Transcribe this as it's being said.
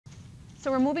So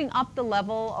we're moving up the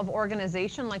level of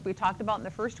organization like we talked about in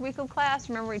the first week of class.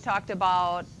 Remember we talked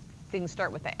about things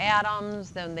start with the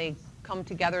atoms, then they come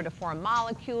together to form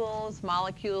molecules.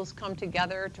 Molecules come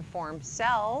together to form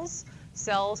cells.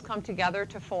 Cells come together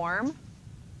to form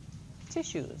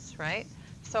tissues, right?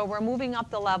 So we're moving up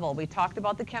the level. We talked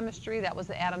about the chemistry. That was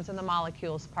the atoms and the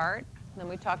molecules part. Then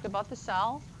we talked about the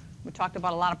cell. We talked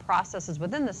about a lot of processes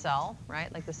within the cell,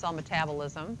 right? Like the cell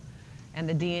metabolism and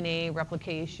the DNA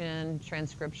replication,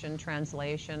 transcription,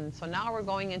 translation. So now we're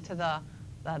going into the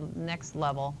next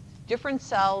level. Different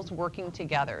cells working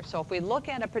together. So if we look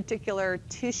at a particular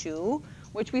tissue,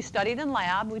 which we studied in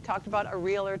lab, we talked about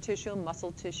areolar tissue,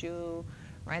 muscle tissue,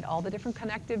 right? All the different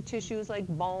connective tissues like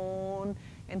bone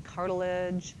and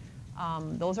cartilage.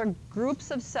 Those are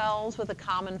groups of cells with a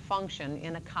common function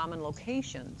in a common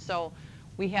location. So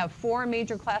we have 4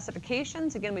 major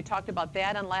classifications. Again, we talked about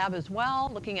that in lab as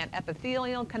well, looking at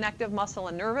epithelial, connective, muscle,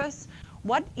 and nervous.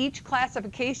 What each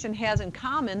classification has in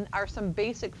common are some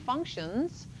basic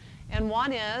functions. And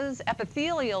one is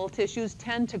epithelial tissues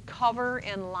tend to cover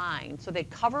and line. So they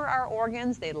cover our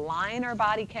organs, they line our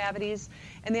body cavities,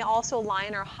 and they also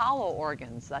line our hollow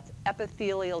organs. That's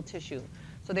epithelial tissue.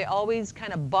 So they always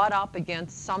kind of butt up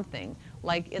against something.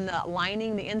 Like in the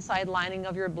lining, the inside lining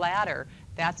of your bladder,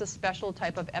 that's a special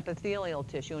type of epithelial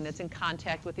tissue, and it's in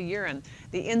contact with the urine.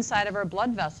 The inside of our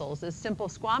blood vessels is simple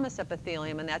squamous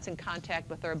epithelium, and that's in contact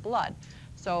with our blood.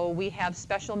 So we have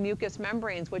special mucous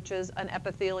membranes, which is an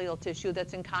epithelial tissue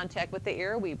that's in contact with the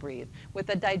air we breathe, with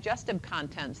the digestive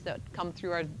contents that come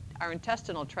through our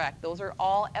intestinal tract. Those are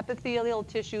all epithelial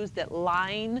tissues that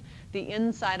line the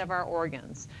inside of our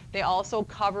organs. They also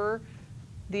cover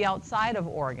the outside of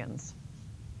organs.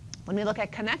 When we look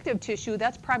at connective tissue,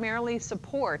 that's primarily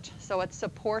support. So it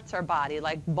supports our body.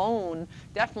 Like bone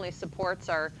definitely supports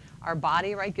our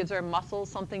body, right? Gives our muscles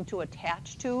something to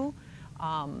attach to.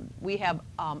 We have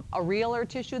areolar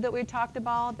tissue that we talked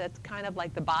about. That's kind of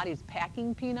like the body's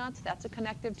packing peanuts. That's a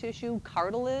connective tissue.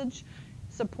 Cartilage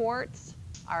supports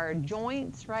our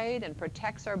joints, right, and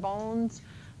protects our bones.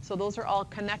 So those are all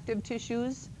connective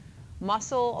tissues.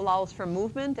 Muscle allows for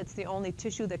movement. It's the only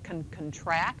tissue that can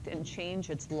contract and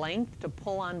change its length to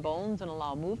pull on bones and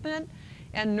allow movement.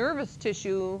 And nervous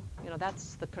tissue,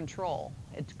 that's the control.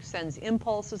 It sends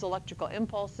impulses, electrical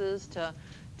impulses to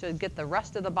get the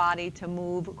rest of the body to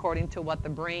move according to what the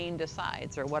brain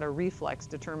decides or what a reflex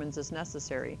determines is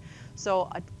necessary.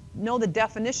 So know the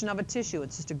definition of a tissue.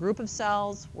 It's just a group of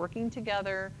cells working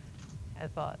together as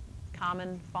a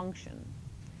common function.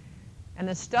 And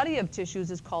the study of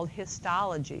tissues is called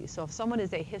histology. So if someone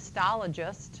is a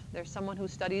histologist, there's someone who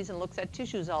studies and looks at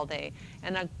tissues all day.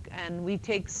 And we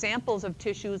take samples of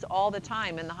tissues all the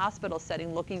time in the hospital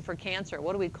setting looking for cancer.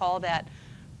 What do we call that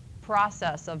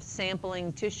process of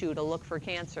sampling tissue to look for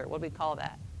cancer? What do we call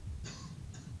that?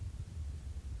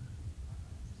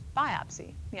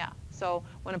 Biopsy, yeah. So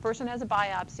when a person has a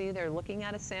biopsy, they're looking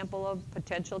at a sample of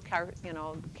potential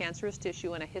cancerous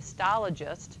tissue, and a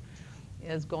histologist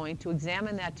is going to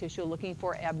examine that tissue looking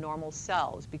for abnormal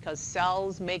cells, because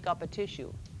cells make up a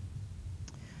tissue.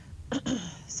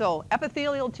 So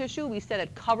epithelial tissue, we said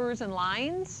it covers and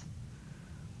lines.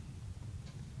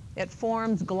 It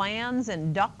forms glands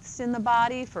and ducts in the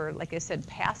body for, like I said,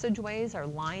 passageways are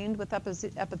lined with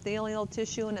epithelial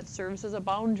tissue, and it serves as a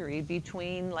boundary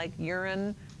between like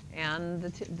urine and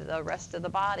the rest of the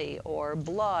body, or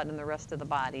blood and the rest of the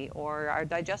body, or our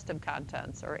digestive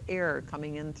contents, or air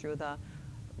coming in through the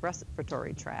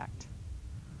respiratory tract.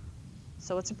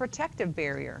 So it's a protective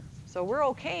barrier. So we're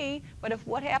okay, but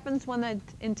what happens when the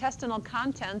intestinal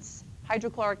contents,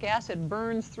 hydrochloric acid,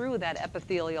 burns through that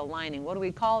epithelial lining? What do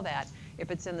we call that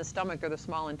if it's in the stomach or the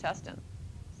small intestine?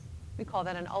 We call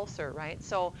that an ulcer, right?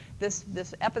 So this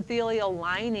epithelial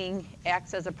lining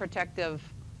acts as a protective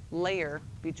layer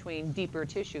between deeper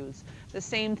tissues. The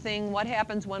same thing, what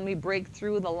happens when we break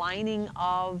through the lining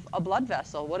of a blood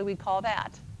vessel? What do we call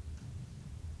that?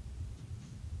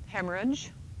 Hemorrhage.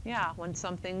 Yeah, when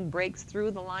something breaks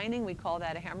through the lining, we call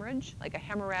that a hemorrhage. Like a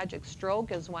hemorrhagic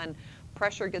stroke is when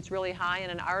pressure gets really high in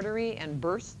an artery and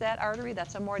bursts that artery.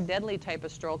 That's a more deadly type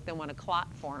of stroke than when a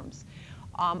clot forms.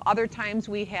 Other times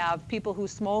we have people who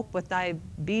smoke with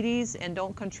diabetes and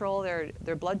don't control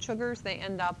their blood sugars. They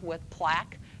end up with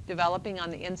plaque developing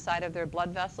on the inside of their blood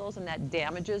vessels, and that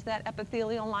damages that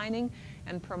epithelial lining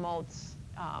and promotes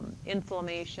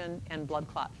inflammation and blood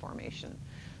clot formation.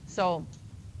 So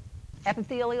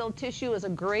epithelial tissue is a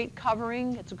great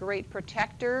covering. It's a great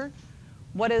protector.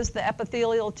 What is the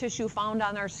epithelial tissue found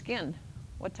on our skin?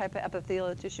 What type of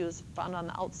epithelial tissue is found on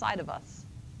the outside of us?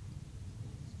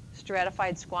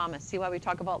 Stratified squamous. See why we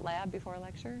talk about lab before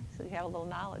lecture? So you have a little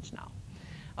knowledge now.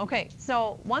 Okay,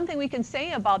 so one thing we can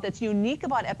say about that's unique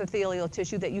about epithelial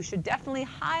tissue that you should definitely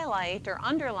highlight or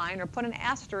underline or put an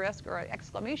asterisk or an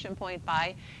exclamation point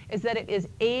by is that it is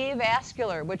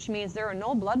avascular, which means there are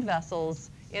no blood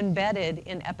vessels embedded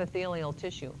in epithelial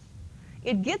tissue.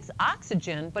 It gets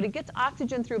oxygen, but it gets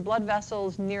oxygen through blood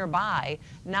vessels nearby,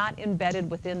 not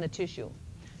embedded within the tissue.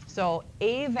 So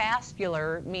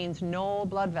avascular means no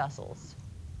blood vessels.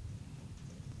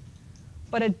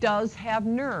 But it does have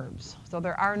nerves. So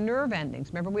there are nerve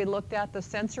endings. Remember we looked at the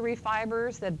sensory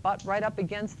fibers that butt right up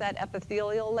against that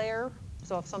epithelial layer?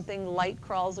 So if something light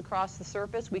crawls across the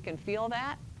surface, we can feel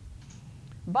that.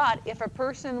 But if a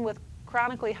person with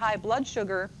chronically high blood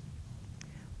sugar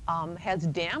has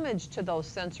damage to those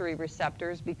sensory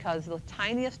receptors because the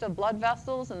tiniest of blood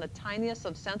vessels and the tiniest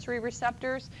of sensory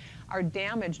receptors are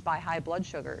damaged by high blood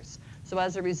sugars. So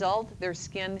as a result, their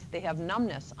skin, they have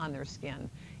numbness on their skin.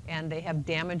 And they have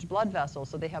damaged blood vessels,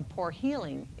 so they have poor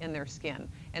healing in their skin.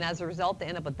 And as a result, they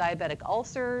end up with diabetic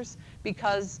ulcers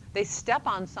because they step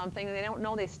on something and they don't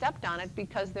know they stepped on it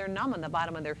because they're numb on the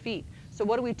bottom of their feet. So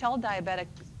what do we tell diabetic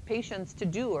patients to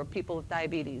do, or people with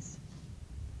diabetes?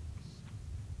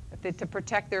 To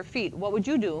protect their feet, what would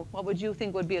you do? What would you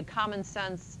think would be a common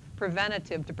sense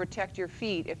preventative to protect your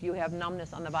feet if you have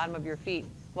numbness on the bottom of your feet?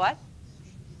 What?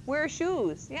 Wear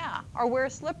shoes, yeah, or wear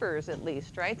slippers at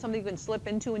least, right? Something you can slip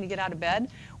into when you get out of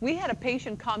bed. We had a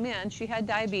patient come in, she had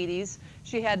diabetes,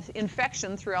 she had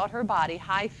infection throughout her body,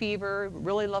 high fever,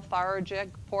 really lethargic,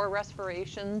 poor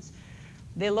respirations.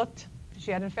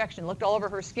 She had infection, looked all over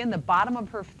her skin. The bottom of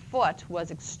her foot was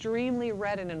extremely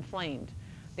red and inflamed.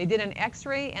 They did an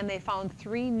x-ray and they found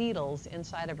 3 needles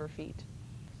inside of her feet.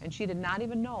 And she did not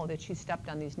even know that she stepped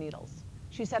on these needles.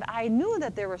 She said, I knew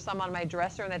that there were some on my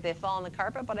dresser and that they fell on the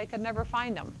carpet, but I could never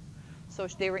find them. So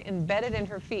they were embedded in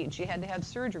her feet. She had to have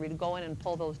surgery to go in and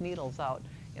pull those needles out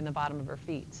in the bottom of her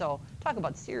feet. So talk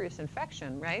about serious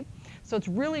infection, right? So it's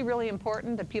really, really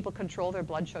important that people control their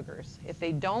blood sugars. If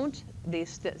they don't, they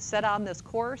set on this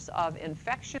course of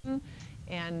infection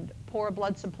and poor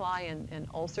blood supply and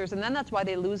ulcers. And then that's why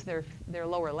they lose their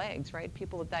lower legs, right?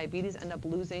 People with diabetes end up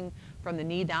losing from the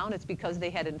knee down. It's because they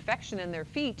had infection in their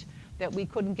feet that we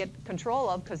couldn't get control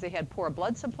of because they had poor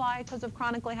blood supply because of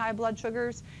chronically high blood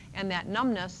sugars, and that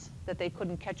numbness that they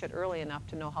couldn't catch it early enough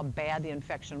to know how bad the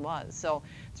infection was. So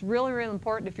it's really, really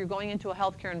important if you're going into a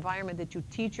healthcare environment that you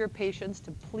teach your patients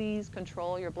to please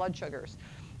control your blood sugars.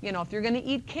 You know, if you're going to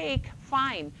eat cake,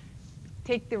 fine.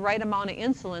 Take the right amount of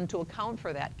insulin to account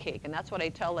for that cake. And that's what I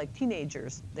tell like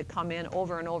teenagers that come in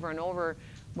over and over and over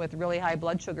with really high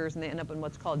blood sugars, and they end up in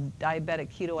what's called diabetic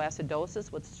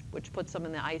ketoacidosis, which puts them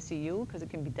in the ICU because it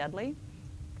can be deadly.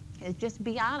 Is just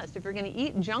be honest. If you're going to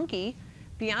eat junky,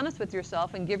 be honest with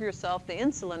yourself and give yourself the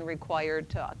insulin required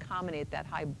to accommodate that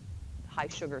high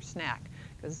sugar snack.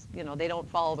 Because you know they don't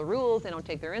follow the rules, they don't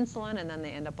take their insulin, and then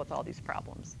they end up with all these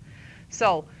problems.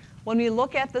 So when we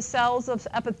look at the cells of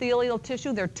epithelial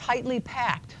tissue, they're tightly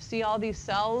packed. See all these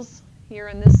cells here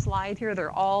in this slide here?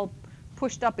 They're all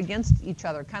pushed up against each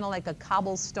other, kind of like a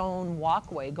cobblestone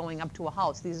walkway going up to a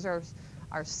house. These are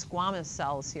our squamous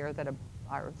cells here that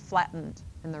are flattened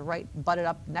and they're right butted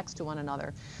up next to one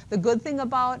another. The good thing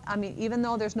about, I mean, even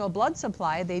though there's no blood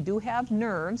supply, they do have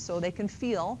nerves, so they can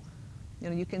feel, you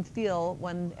know, you can feel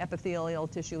when epithelial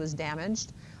tissue is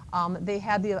damaged. They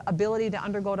have the ability to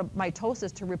undergo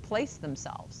mitosis to replace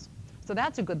themselves. So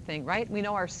that's a good thing, right? We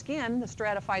know our skin, the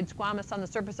stratified squamous on the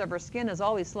surface of our skin is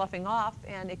always sloughing off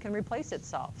and it can replace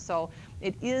itself. So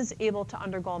it is able to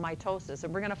undergo mitosis.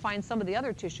 And we're going to find some of the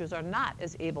other tissues are not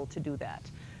as able to do that.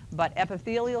 But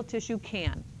epithelial tissue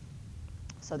can.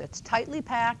 So that's tightly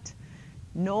packed,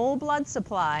 no blood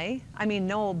supply,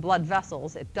 no blood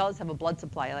vessels. It does have a blood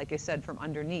supply, like I said, from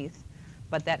underneath.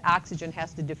 But that oxygen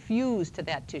has to diffuse to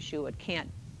that tissue. It can't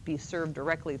be served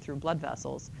directly through blood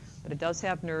vessels, but it does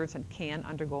have nerves and can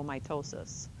undergo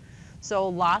mitosis. So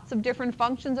lots of different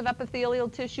functions of epithelial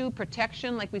tissue.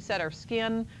 Protection, like we said, our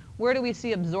skin. Where do we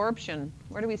see absorption?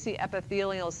 Where do we see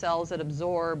epithelial cells that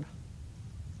absorb?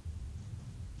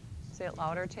 Say it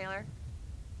louder, Taylor.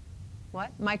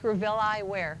 What? Microvilli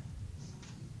where?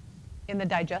 In the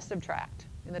digestive tract.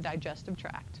 In the digestive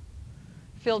tract.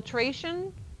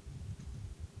 Filtration.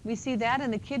 We see that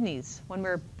in the kidneys. When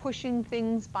we're pushing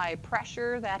things by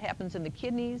pressure, that happens in the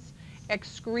kidneys.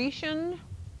 Excretion.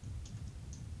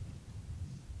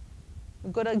 A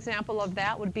good example of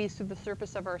that would be through the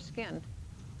surface of our skin.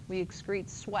 We excrete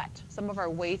sweat. Some of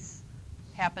our wastes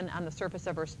happen on the surface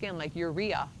of our skin, like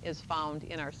urea is found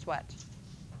in our sweat.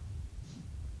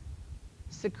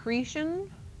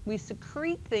 Secretion. We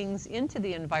secrete things into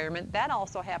the environment. That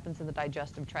also happens in the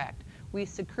digestive tract. we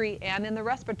secrete, and in the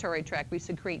respiratory tract, we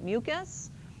secrete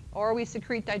mucus or we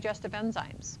secrete digestive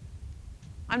enzymes.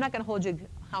 I'm not going to hold you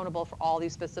accountable for all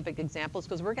these specific examples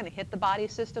because we're going to hit the body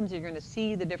systems. You're going to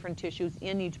see the different tissues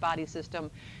in each body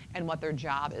system and what their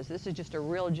job is. This is just a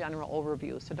real general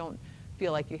overview, so don't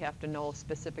feel like you have to know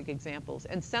specific examples.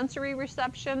 And sensory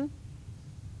reception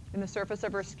in the surface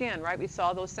of our skin, right? We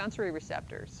saw those sensory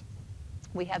receptors.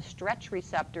 We have stretch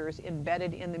receptors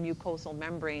embedded in the mucosal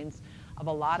membranes of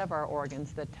a lot of our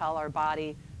organs that tell our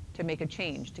body to make a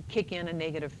change, to kick in a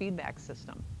negative feedback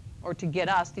system, or to get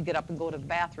us to get up and go to the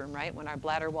bathroom, right? When our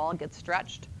bladder wall gets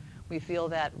stretched, we feel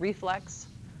that reflex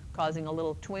causing a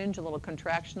little twinge, a little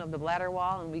contraction of the bladder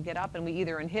wall, and we get up and we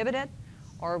either inhibit it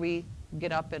or we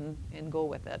get up and go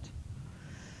with it.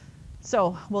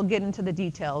 So we'll get into the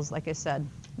details, like I said.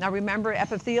 Now remember,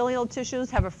 epithelial tissues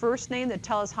have a first name that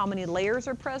tells us how many layers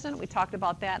are present. We talked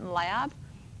about that in lab.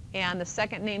 And the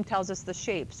second name tells us the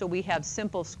shape. So we have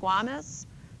simple squamous,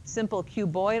 simple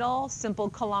cuboidal, simple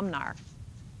columnar.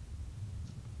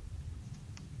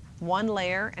 One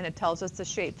layer, and it tells us the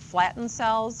shape. Flattened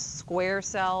cells, square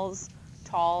cells,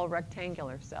 tall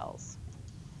rectangular cells.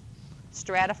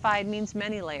 Stratified means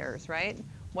many layers, right?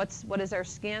 What is our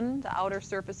skin, the outer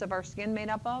surface of our skin made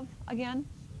up of, again?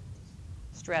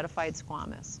 Stratified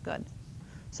squamous, good.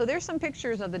 So there's some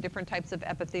pictures of the different types of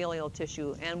epithelial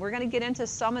tissue, and we're going to get into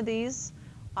some of these.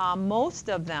 Most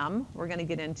of them we're going to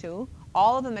get into,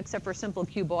 all of them except for simple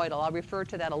cuboidal. I'll refer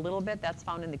to that a little bit. That's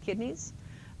found in the kidneys.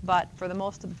 But for the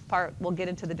most part, we'll get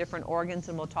into the different organs,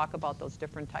 and we'll talk about those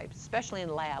different types, especially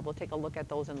in lab. We'll take a look at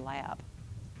those in lab.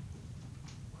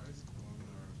 Why is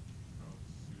columnar called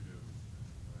pseudo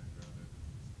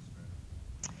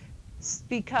stratified?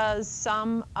 Because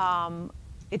some,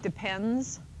 it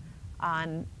depends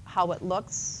on how it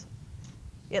looks.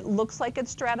 It looks like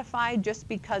it's stratified just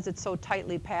because it's so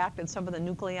tightly packed, and some of the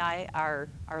nuclei are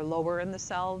lower in the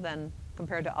cell than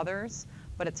compared to others,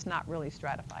 but it's not really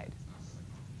stratified.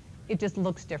 It just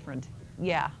looks different.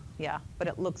 Yeah, but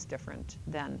it looks different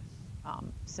than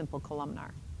simple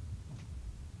columnar.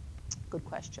 Good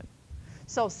question.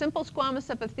 So simple squamous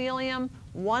epithelium,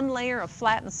 one layer of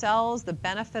flattened cells. The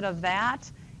benefit of that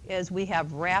is we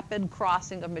have rapid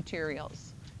crossing of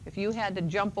materials. If you had to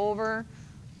jump over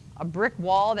a brick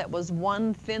wall that was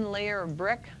one thin layer of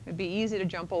brick, it'd be easy to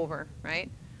jump over, right?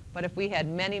 But if we had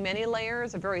many, many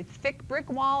layers, a very thick brick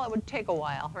wall, it would take a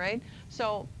while, right?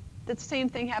 So the same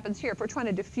thing happens here. If we're trying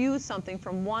to diffuse something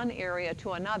from one area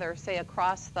to another, say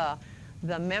across the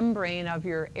membrane of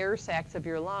your air sacs of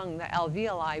your lung, the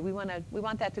alveoli, we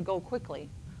want that to go quickly.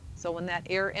 So when that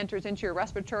air enters into your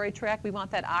respiratory tract, we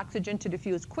want that oxygen to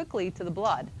diffuse quickly to the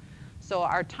blood. So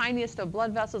our tiniest of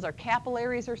blood vessels, our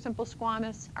capillaries are simple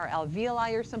squamous, our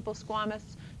alveoli are simple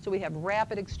squamous, so we have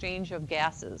rapid exchange of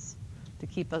gases to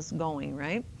keep us going,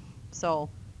 right? So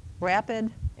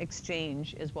rapid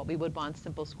exchange is what we would want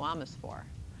simple squamous for.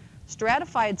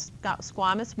 Stratified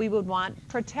squamous, we would want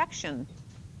protection.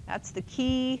 That's the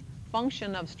key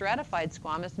function of stratified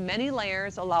squamous. Many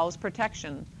layers allows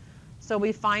protection. So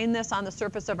we find this on the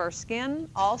surface of our skin,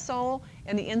 also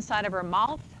in the inside of our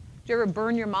mouth. Do you ever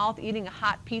burn your mouth eating a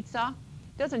hot pizza?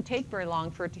 It doesn't take very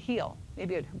long for it to heal.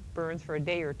 Maybe it burns for a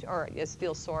day or two, or it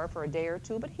feels sore for a day or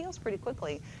two, but heals pretty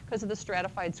quickly because of the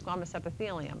stratified squamous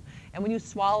epithelium. And when you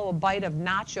swallow a bite of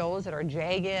nachos that are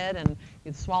jagged and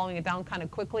you're swallowing it down kind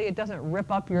of quickly, it doesn't rip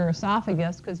up your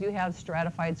esophagus because you have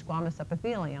stratified squamous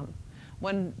epithelium.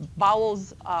 When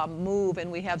bowels move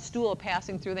and we have stool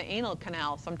passing through the anal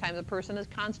canal, sometimes a person is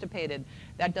constipated.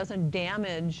 That doesn't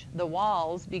damage the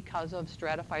walls because of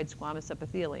stratified squamous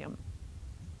epithelium.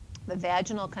 The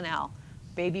vaginal canal,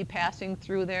 baby passing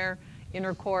through their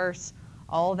intercourse,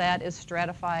 all that is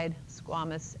stratified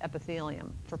squamous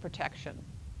epithelium for protection.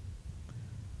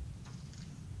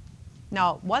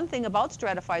 Now, one thing about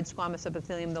stratified squamous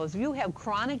epithelium, those of you who have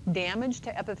chronic damage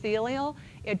to epithelial,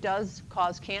 it does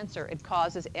cause cancer. It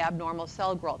causes abnormal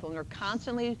cell growth. When we're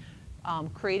constantly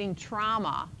creating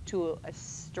trauma to a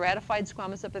stratified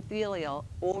squamous epithelial,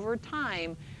 over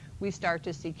time, we start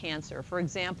to see cancer. For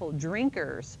example,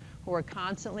 drinkers who are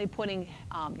constantly putting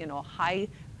high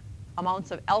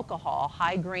amounts of alcohol,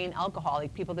 high-grain alcohol,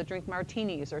 like people that drink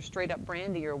martinis or straight-up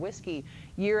brandy or whiskey,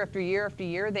 year after year after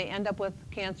year, they end up with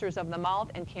cancers of the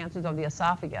mouth and cancers of the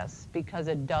esophagus because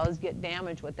it does get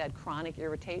damaged with that chronic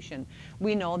irritation.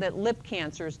 We know that lip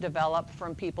cancers develop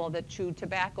from people that chew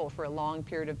tobacco for a long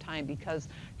period of time because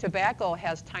tobacco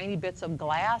has tiny bits of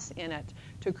glass in it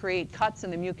to create cuts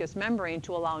in the mucous membrane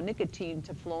to allow nicotine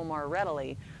to flow more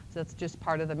readily. So that's just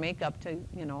part of the makeup to,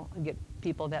 you know, get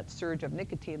people that surge of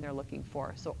nicotine they're looking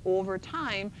for. So over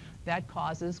time, that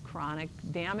causes chronic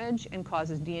damage and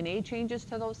causes DNA changes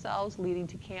to those cells, leading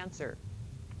to cancer.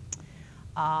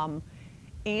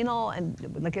 Anal,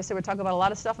 and like I said, we're talking about a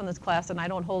lot of stuff in this class, and I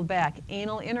don't hold back.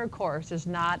 Anal intercourse is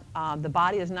not, the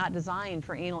body is not designed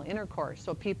for anal intercourse.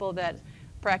 So people that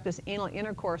practice anal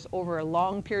intercourse over a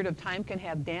long period of time can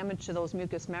have damage to those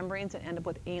mucous membranes and end up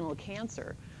with anal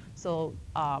cancer. So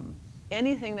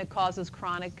anything that causes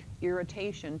chronic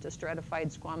irritation to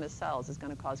stratified squamous cells is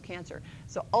going to cause cancer.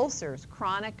 So ulcers,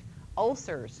 chronic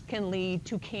ulcers can lead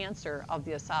to cancer of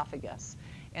the esophagus.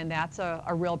 And that's a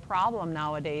real problem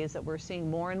nowadays, that we're seeing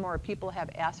more and more people have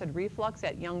acid reflux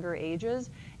at younger ages.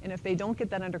 And if they don't get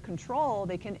that under control,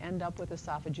 they can end up with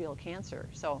esophageal cancer.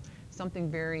 So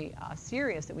something very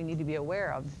serious that we need to be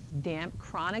aware of.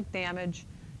 Chronic damage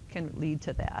can lead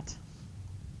to that.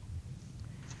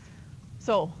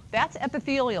 So that's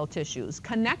epithelial tissues.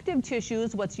 Connective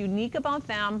tissues, what's unique about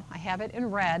them, I have it in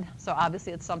red, so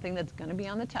obviously it's something that's going to be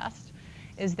on the test,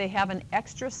 is they have an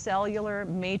extracellular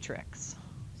matrix.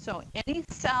 So any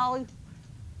cell,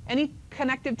 any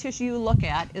connective tissue you look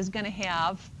at is going to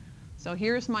have, so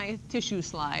here's my tissue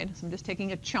slide. So I'm just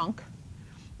taking a chunk.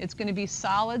 It's going to be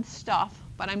solid stuff,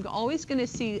 but I'm always going to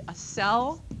see a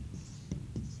cell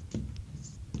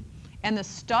and the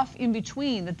stuff in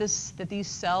between that these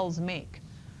cells make.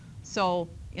 So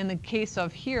in the case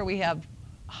of here, we have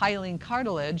hyaline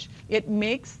cartilage. It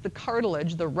makes the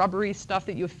cartilage, the rubbery stuff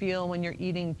that you feel when you're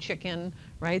eating chicken,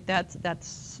 right?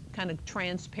 That's kind of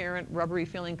transparent, rubbery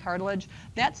feeling cartilage.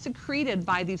 That's secreted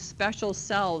by these special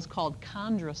cells called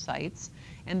chondrocytes,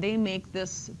 and they make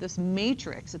this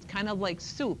matrix. It's kind of like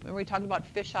soup. Remember we talked about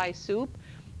fisheye soup?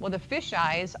 Well, the fish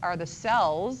eyes are the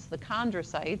cells, the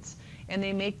chondrocytes, and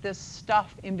they make this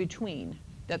stuff in between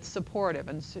that's supportive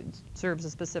and serves a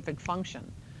specific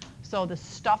function. So the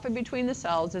stuff in between the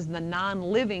cells is the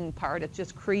non-living part. It's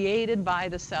just created by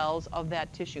the cells of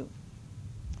that tissue.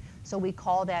 So we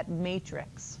call that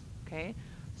matrix, okay?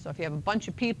 So if you have a bunch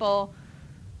of people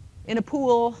in a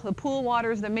pool, the pool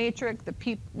water is the matrix, the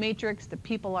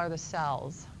people are the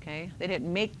cells, okay? They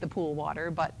didn't make the pool water,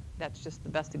 but that's just the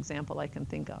best example I can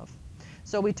think of.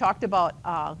 So we talked about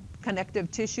connective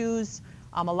tissues.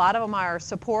 A lot of them are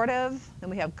supportive.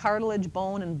 Then we have cartilage,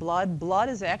 bone, and blood. Blood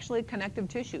is actually connective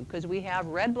tissue because we have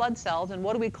red blood cells. And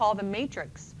what do we call the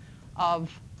matrix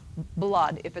of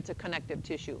blood if it's a connective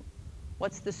tissue?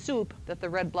 What's the soup that the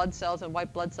red blood cells and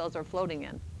white blood cells are floating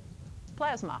in?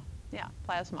 Plasma. Yeah,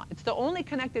 plasma. It's the only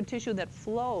connective tissue that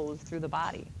flows through the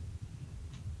body.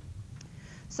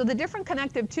 So the different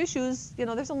connective tissues, you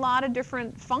know, there's a lot of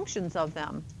different functions of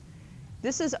them.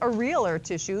 This is areolar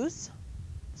tissues.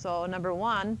 So number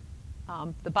one,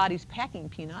 the body's packing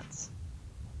peanuts.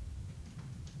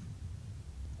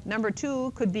 Number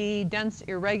two could be dense,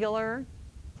 irregular,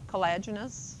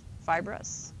 collagenous,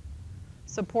 fibrous.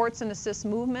 Supports and assists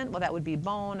movement, well, that would be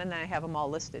bone, and I have them all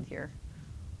listed here.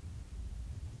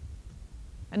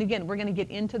 And again, we're going to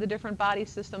get into the different body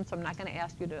systems, so I'm not going to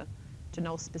ask you to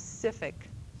know specific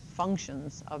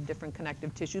functions of different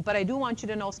connective tissues, but I do want you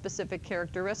to know specific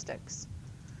characteristics.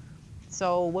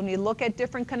 So when we look at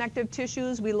different connective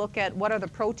tissues, we look at what are the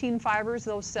protein fibers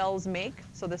those cells make.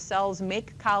 So the cells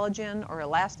make collagen or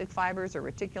elastic fibers or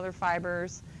reticular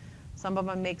fibers. Some of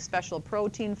them make special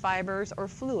protein fibers or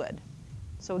fluid.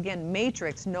 So again,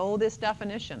 matrix, know this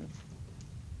definition.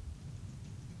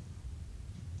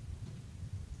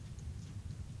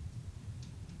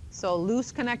 So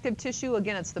loose connective tissue,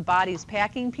 again, it's the body's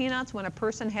packing peanuts. When a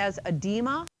person has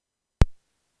edema,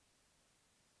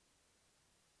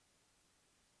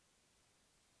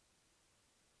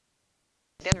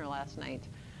 dinner last night.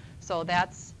 So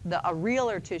that's the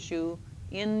areolar tissue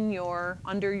in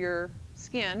under your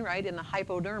skin, right, in the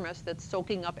hypodermis, that's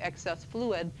soaking up excess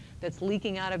fluid that's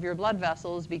leaking out of your blood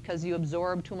vessels because you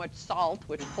absorb too much salt,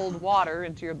 which pulled water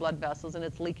into your blood vessels, and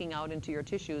it's leaking out into your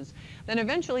tissues. Then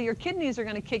eventually your kidneys are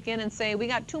going to kick in and say, we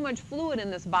got too much fluid in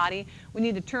this body, we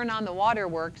need to turn on the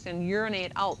waterworks and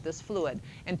urinate out this fluid.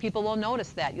 And people will notice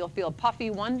that. You'll feel puffy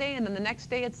one day, and then the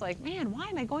next day it's like, man, why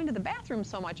am I going to the bathroom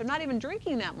so much? I'm not even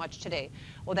drinking that much today.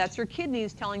 Well, that's your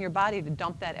kidneys telling your body to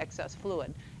dump that excess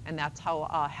fluid. And that's how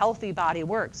a healthy body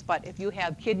works. But if you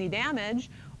have kidney damage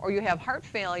or you have heart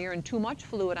failure and too much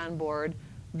fluid on board,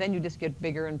 then you just get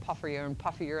bigger and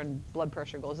puffier and blood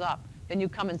pressure goes up. Then you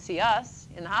come and see us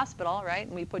in the hospital, right?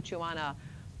 And we put you on a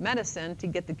medicine to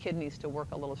get the kidneys to work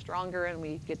a little stronger, and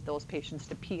we get those patients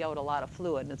to pee out a lot of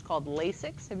fluid. And it's called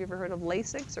Lasix. Have you ever heard of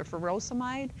Lasix or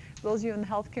furosemide? For those of you in the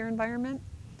healthcare environment?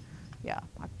 Yeah,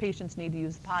 our patients need to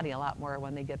use the potty a lot more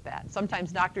when they get that.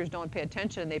 Sometimes doctors don't pay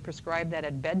attention and they prescribe that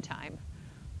at bedtime.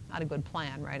 Not a good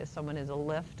plan, right? If someone has a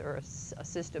lift or a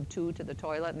assistive tube to the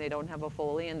toilet and they don't have a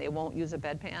Foley and they won't use a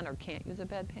bedpan or can't use a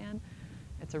bedpan,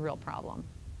 it's a real problem.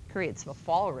 Creates a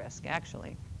fall risk,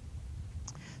 actually.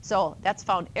 So that's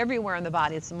found everywhere in the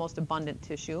body. It's the most abundant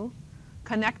tissue.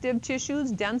 Connective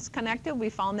tissues, dense connective, we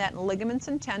found that in ligaments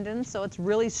and tendons, so it's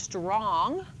really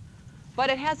strong, but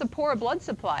it has a poor blood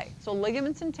supply. So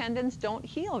ligaments and tendons don't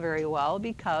heal very well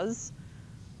because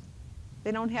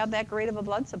they don't have that great of a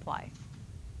blood supply.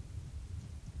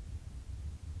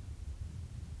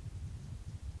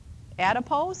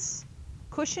 Adipose,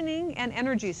 cushioning, and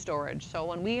energy storage. So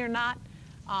when we are not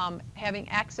having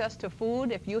access to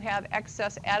food, if you have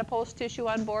excess adipose tissue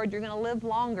on board, you're going to live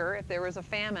longer if there was a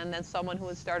famine than someone who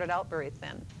has started out very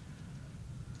thin.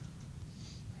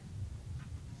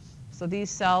 So these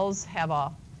cells have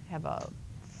a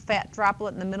fat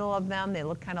droplet in the middle of them. They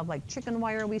look kind of like chicken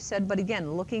wire, we said. But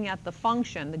again, looking at the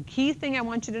function, the key thing I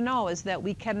want you to know is that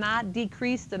we cannot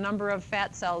decrease the number of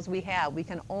fat cells we have. We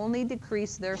can only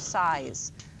decrease their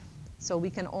size. So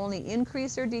we can only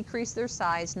increase or decrease their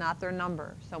size, not their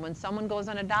number. So when someone goes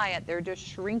on a diet, they're just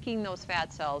shrinking those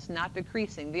fat cells, not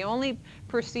decreasing. The only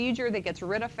procedure that gets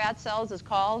rid of fat cells is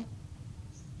called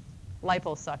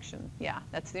liposuction. Yeah,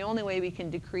 that's the only way we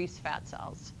can decrease fat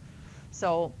cells.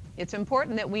 So it's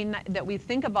important that we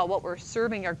think about what we're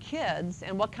serving our kids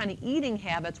and what kind of eating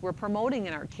habits we're promoting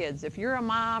in our kids. If you're a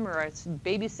mom or a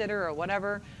babysitter or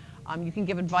whatever, you can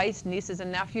give advice, nieces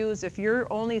and nephews. If you're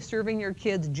only serving your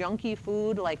kids junky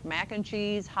food like mac and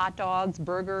cheese, hot dogs,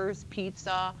 burgers,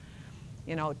 pizza,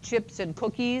 chips and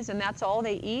cookies, and that's all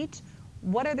they eat,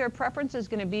 what are their preferences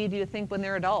going to be, do you think, when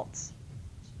they're adults?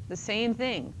 The same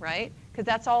thing, right? Because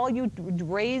that's all you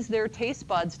raise their taste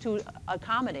buds to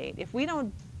accommodate. If we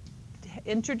don't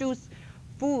introduce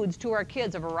foods to our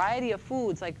kids, a variety of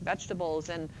foods like vegetables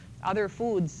and other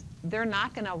foods, they're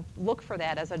not going to look for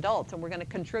that as adults, and we're going to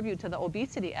contribute to the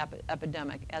obesity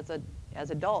epidemic as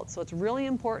adults. So it's really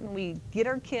important we get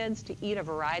our kids to eat a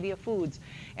variety of foods.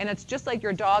 And it's just like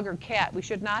your dog or cat. We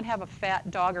should not have a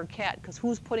fat dog or cat, because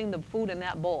who's putting the food in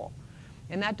that bowl?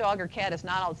 And that dog or cat is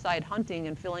not outside hunting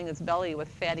and filling its belly with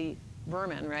fatty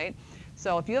vermin, right?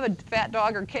 So if you have a fat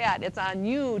dog or cat, it's on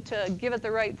you to give it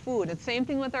the right food. It's the same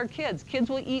thing with our kids. Kids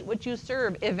will eat what you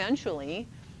serve eventually.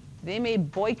 They may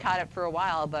boycott it for a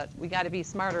while, but we got to be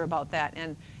smarter about that.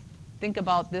 And think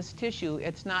about this tissue.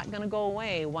 It's not going to go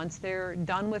away. Once they're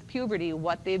done with puberty,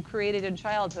 what they've created in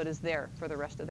childhood is there for the rest of their life.